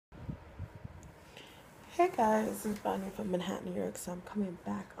Hey guys, this is Brownie from Manhattan, New York. So I'm coming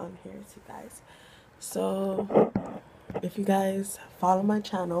back on here to you guys. So if you guys follow my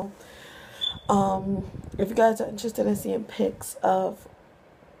channel, if you guys are interested in seeing pics of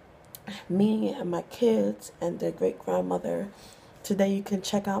me and my kids and their great grandmother, today you can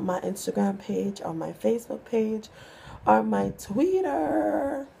check out my Instagram page or my Facebook page or my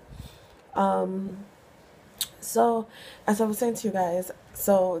Twitter. So as I was saying to you guys,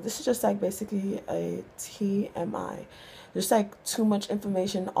 so this is just like basically a TMI. There's like too much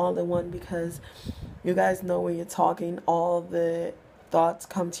information all in one because you guys know when you're talking, all the thoughts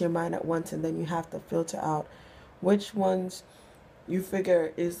come to your mind at once, and then you have to filter out which ones you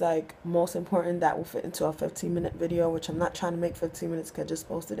figure is like most important that will fit into a 15-minute video, which I'm not trying to make 15 minutes because I just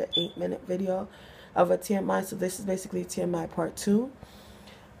posted an 8-minute video of a TMI. So this is basically TMI part 2.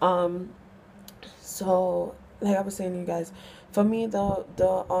 So like I was saying to you guys, for me there's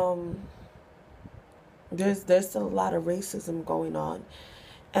still a lot of racism going on,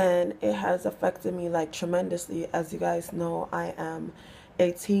 and it has affected me like tremendously. As you guys know, I am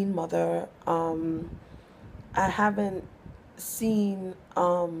a teen mother. I haven't seen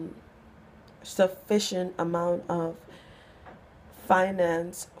sufficient amount of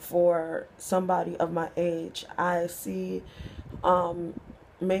finance for somebody of my age. I see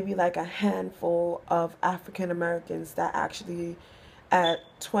maybe like a handful of African Americans that actually at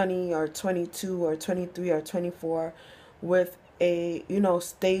 20 or 22 or 23 or 24 with a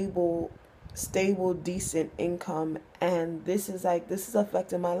stable decent income, and this is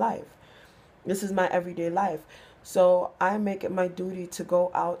affecting my life. This is my everyday life. So I make it my duty to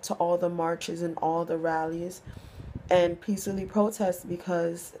go out to all the marches and all the rallies and peacefully protest,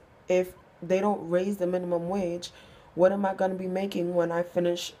 because if they don't raise the minimum wage, what am I going to be making when I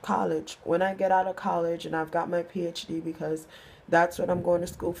finish college? When I get out of college and I've got my PhD, because that's what I'm going to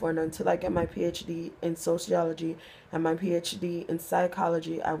school for. And until I get my PhD in sociology and my PhD in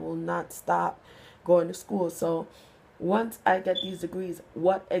psychology, I will not stop going to school. So once I get these degrees,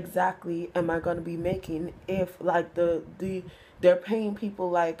 what exactly am I going to be making if like they're paying people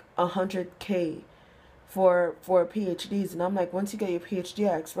like 100K for PhDs, and I'm like, once you get your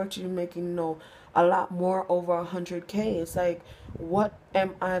PhD, I expect you to be making a lot more, over 100K. It's like, what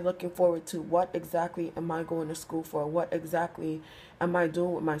am I looking forward to? What exactly am I going to school for? What exactly am I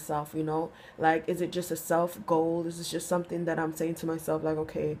doing with myself? Like, is it just a self goal? Is this just something that I'm saying to myself, like,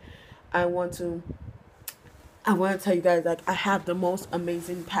 okay, I want to tell you guys, like, I have the most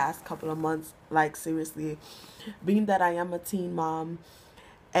amazing past couple of months, like, seriously, being that I am a teen mom,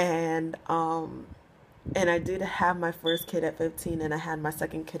 and I did have my first kid at 15, and I had my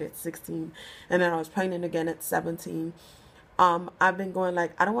second kid at 16, and then I was pregnant again at 17. I've been going,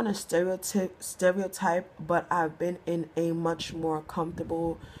 like, I don't want to stereotype, but I've been in a much more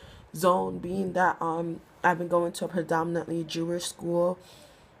comfortable zone, being that I've been going to a predominantly Jewish school.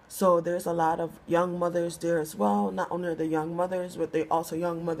 So there's a lot of young mothers there as well. Not only are they young mothers, but they also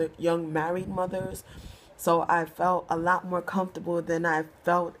young married mothers. So I felt a lot more comfortable than I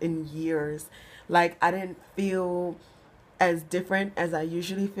felt in years. Like, I didn't feel as different as I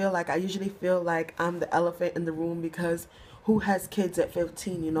usually feel. Like, I usually feel like I'm the elephant in the room, because who has kids at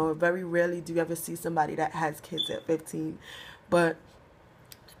 15? Very rarely do you ever see somebody that has kids at 15. But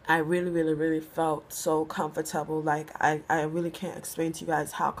I really, really, really felt so comfortable. Like, I really can't explain to you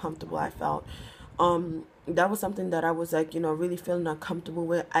guys how comfortable I felt. That was something that I was like, really feeling uncomfortable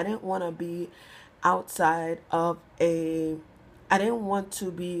with. I didn't want to be outside of I didn't want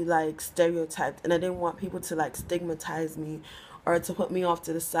to be like stereotyped, and I didn't want people to like stigmatize me or to put me off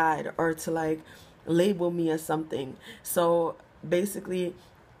to the side or to like label me as something. So basically,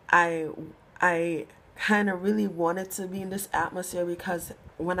 I kind of really wanted to be in this atmosphere, because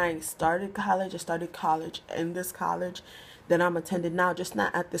when I started college in this college that I'm attending now, just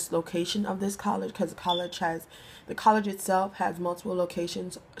not at this location of this college, because the college itself has multiple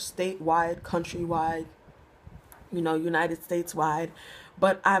locations, statewide, countrywide, United States wide.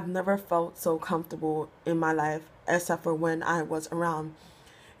 But I've never felt so comfortable in my life, except for when I was around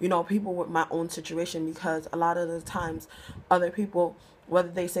people with my own situation, because a lot of the times other people, whether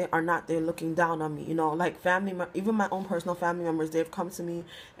they say or not, they're looking down on me. Like even my own personal family members, they've come to me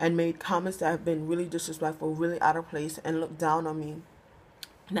and made comments that have been really disrespectful, really out of place, and looked down on me.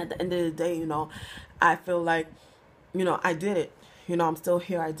 And at the end of the day, I feel like, I did it. I'm still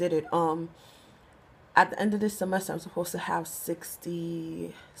here. I did it. At the end of this semester, I'm supposed to have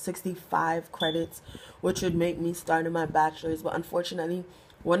 65 credits, which would make me start in my bachelor's. But unfortunately,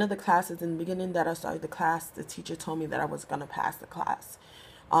 one of the classes in the beginning that I started the class, the teacher told me that I was going to pass the class.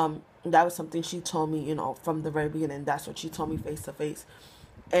 That was something she told me, from the very beginning. That's what she told me face to face.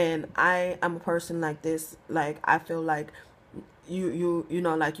 And I am a person like this. Like, I feel like you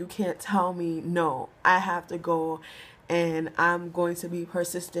know, like, you can't tell me no. I have to go, and I'm going to be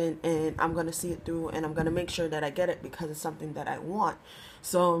persistent, and I'm going to see it through, and I'm going to make sure that I get it because it's something that I want.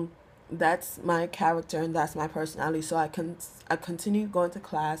 So that's my character, and that's my personality. So I continue going to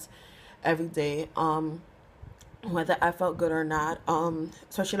class every day, whether I felt good or not.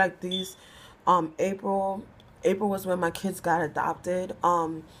 Especially like these, April was when my kids got adopted.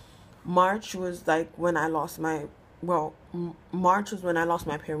 March was like when I lost my, March was when I lost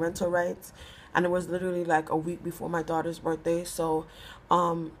my parental rights, and it was literally like a week before my daughter's birthday. So,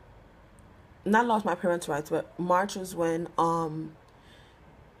 not lost my parental rights, but March was when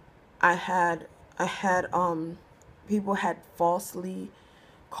I had people had falsely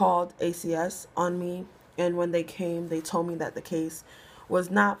called ACS on me, and when they came, they told me that the case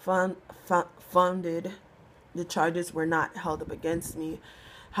was not funded. The charges were not held up against me.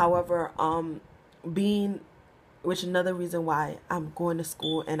 However, being, which another reason why I'm going to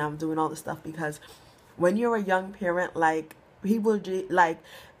school and I'm doing all this stuff, because when you're a young parent, like, people like,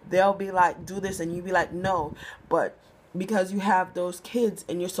 they'll be like, do this, and you be like, no. But because you have those kids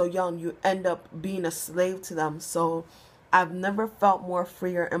and you're so young, you end up being a slave to them. So I've never felt more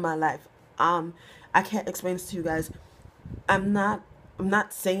freer in my life. I can't explain this to you guys. I'm not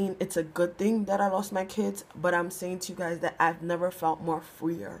saying it's a good thing that I lost my kids, but I'm saying to you guys that I've never felt more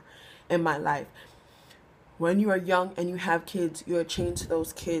freer in my life. When you are young and you have kids, you're chained to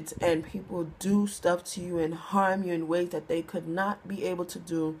those kids, and people do stuff to you and harm you in ways that they could not be able to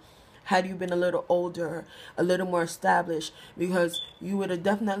do had you been a little older, a little more established, because you would have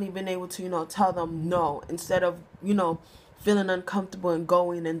definitely been able to, tell them no, instead of, feeling uncomfortable and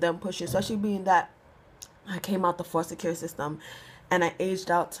going and them pushing, especially being that I came out the foster care system and I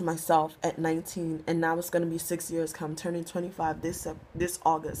aged out to myself at 19, and now it's going to be 6 years come turning 25 this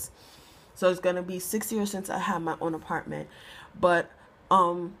August. So it's going to be 6 years since I had my own apartment. But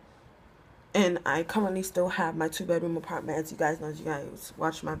and I currently still have my 2-bedroom apartment, as you guys know, as you guys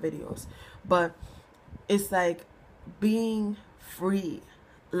watch my videos. But it's like being free.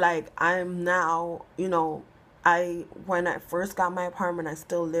 Like, I'm now, when I first got my apartment, I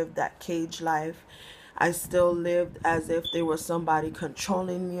still lived that cage life. I still lived as if there was somebody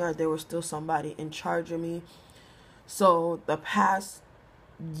controlling me, or there was still somebody in charge of me. So the past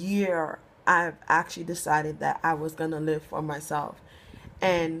year, I've actually decided that I was going to live for myself.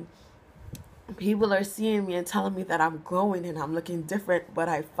 And people are seeing me and telling me that I'm growing and I'm looking different, but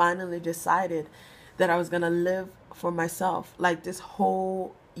I finally decided that I was going to live for myself. Like, this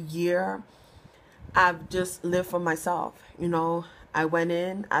whole year, I've just lived for myself. I went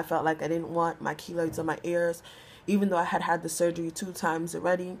in, I felt like I didn't want my keloids on my ears, even though I had had the surgery 2 times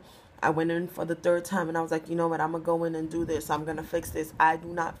already. I went in for the 3rd time, and I was like, you know what, I'm going to go in and do this. I'm going to fix this. I do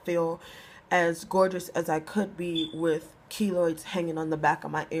not feel as gorgeous as I could be with keloids hanging on the back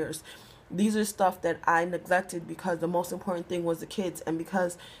of my ears. These are stuff that I neglected because the most important thing was the kids. And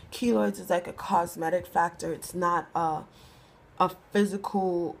because keloids is like a cosmetic factor, it's not a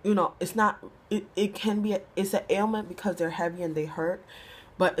physical, it's not, it can be, it's an ailment because they're heavy and they hurt,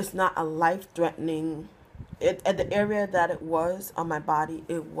 but it's not a life-threatening, at the area that it was on my body,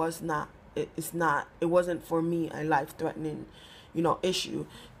 it wasn't for me a life-threatening, issue.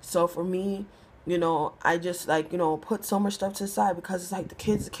 So for me, I just, like, put so much stuff to the side because it's like the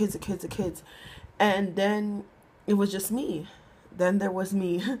kids. And then it was just me. Then there was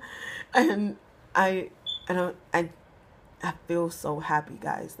me. And I feel so happy,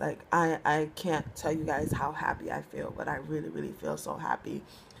 guys. Like, I can't tell you guys how happy I feel, but I really, really feel so happy.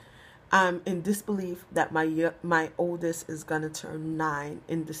 I'm in disbelief that my oldest is gonna turn 9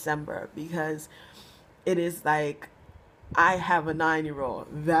 in December, because it is like, I have a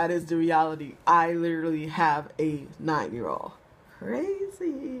 9-year-old. That is the reality. I literally have a 9-year-old.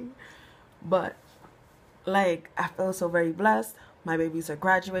 Crazy. But, like, I feel so very blessed. My babies are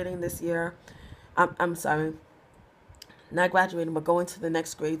graduating this year. I'm sorry. Not graduating, but going to the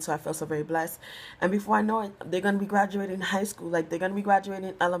next grade. So I feel so very blessed. And before I know it, they're going to be graduating high school. Like, they're going to be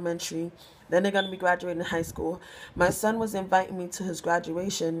graduating elementary. Then they're going to be graduating high school. My son was inviting me to his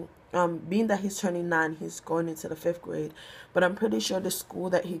graduation. Being that he's turning 9, he's going into the 5th grade. But I'm pretty sure the school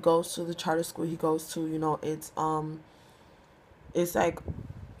that he goes to, the charter school he goes to, it's like,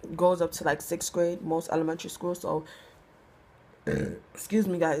 goes up to like 6th grade, most elementary schools. So, excuse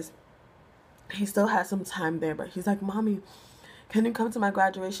me, guys. He still has some time there, but he's like, Mommy, can you come to my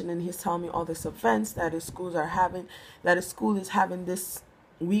graduation? And he's telling me all this events that his school is having this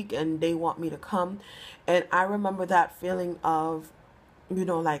week, and they want me to come. And I remember that feeling of,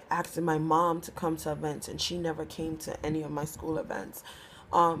 like, asking my mom to come to events, and she never came to any of my school events.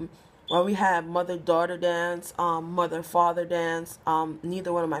 When we had mother-daughter dance, mother-father dance,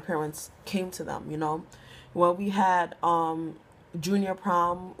 neither one of my parents came to them, you know. When we had junior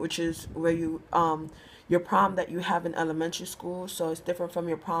prom, which is where your prom that you have in elementary school, so it's different from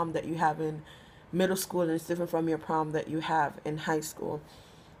your prom that you have in middle school, and it's different from your prom that you have in high school.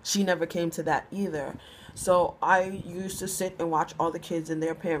 She never came to that either. So I used to sit and watch all the kids and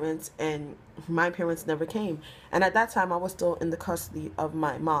their parents, and my parents never came. And at that time, I was still in the custody of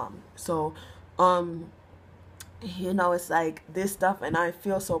my mom. So, you know, it's like this stuff, and I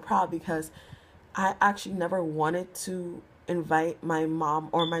feel so proud because I actually never wanted to invite my mom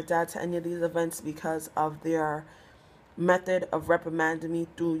or my dad to any of these events because of their method of reprimanding me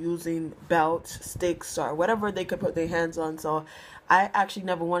through using belts, sticks, or whatever they could put their hands on. So I actually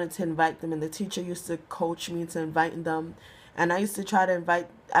never wanted to invite them, and the teacher used to coach me to inviting them, and I used to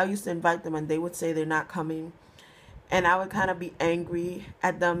invite them, and they would say they're not coming, and I would kind of be angry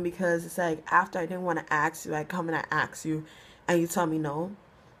at them because it's like, after I didn't want to ask you, I come and I ask you, and you tell me no.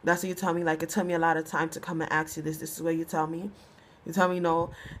 That's what you tell me. Like, it took me a lot of time to come and ask you this. This is what you tell me. You tell me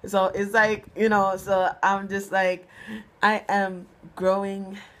no. So it's like, you know, so I'm just like, I am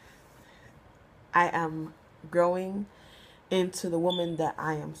growing into the woman that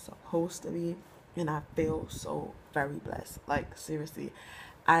I am supposed to be, and I feel so very blessed. Like, seriously,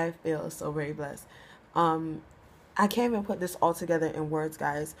 I feel so very blessed. I can't even put this all together in words,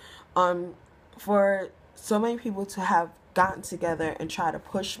 guys. For so many people to have gotten together and try to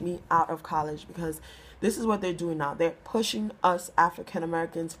push me out of college, because this is what they're doing now. They're pushing us African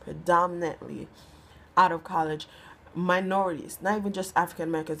Americans predominantly out of college. Minorities, not even just African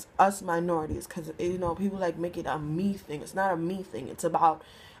Americans, us minorities, because, you know, people like make it a me thing. It's not a me thing. It's about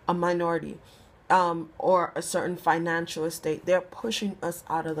a minority, or a certain financial estate. They're pushing us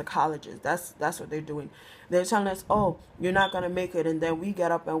out of the colleges. That's what they're doing. They're telling us, oh, you're not going to make it. And then we get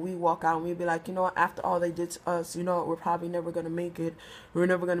up and we walk out and we be like, you know what, after all they did to us, you know, we're probably never going to make it. We're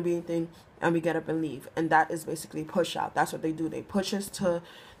never going to be anything. And we get up and leave. And that is basically push out. That's what they do. They push us to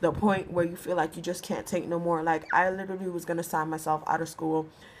the point where you feel like you just can't take no more. Like, I literally was going to sign myself out of school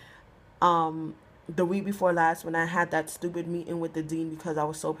the week before last, when I had that stupid meeting with the dean, because I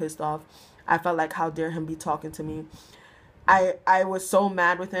was so pissed off. I felt like, how dare him be talking to me. I was so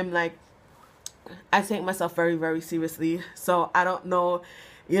mad with him. Like, I take myself very, very seriously. So I don't know,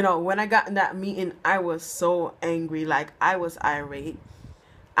 you know, when I got in that meeting, I was so angry. Like, I was irate.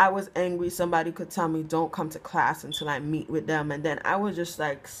 I was angry. Somebody could tell me don't come to class until I meet with them. And then I was just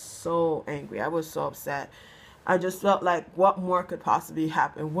like so angry. I was so upset. I just felt like, what more could possibly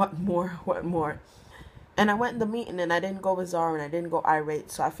happen? What more? And I went in the meeting and I didn't go bizarre and I didn't go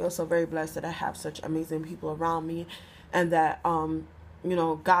irate. So I feel so very blessed that I have such amazing people around me, and that, you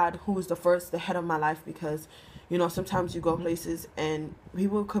know, God, who is the head of my life, because, you know, sometimes you go places and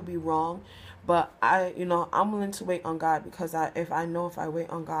people could be wrong, but I'm willing to wait on God, because if I wait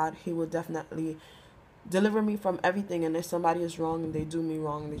on God, He will definitely deliver me from everything. And if somebody is wrong and they do me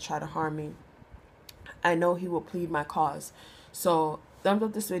wrong and they try to harm me, I know He will plead my cause. So thumbs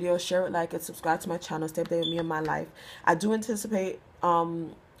up this video, share it, like it, subscribe to my channel, stay updated with me in my life. I do anticipate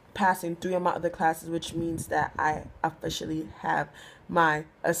passing 3 of my other classes, which means that I officially have my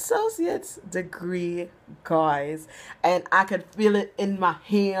associate's degree, guys, and I could feel it in my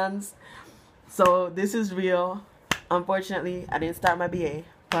hands. So this is real. Unfortunately, I didn't start my BA,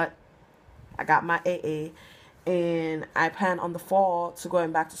 but I got my AA, and I plan on the fall to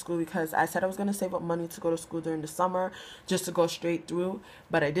going back to school, because I said I was going to save up money to go to school during the summer just to go straight through,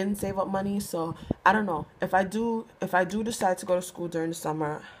 but I didn't save up money. So I don't know if I do decide to go to school during the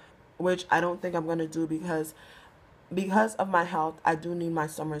summer, which I don't think I'm going to do, because of my health. I do need my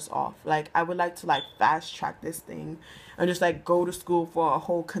summers off. Like, I would like to like fast track this thing and just like go to school for a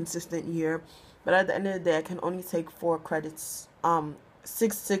whole consistent year. But at the end of the day, I can only take 4 credits,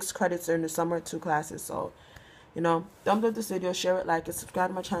 6 credits during the summer, 2 classes. So, you know, thumbs up this video, share it, like it, subscribe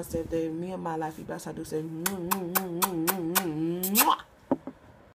to my channel, stay updated. Me and my life, you best. I do say, mwah.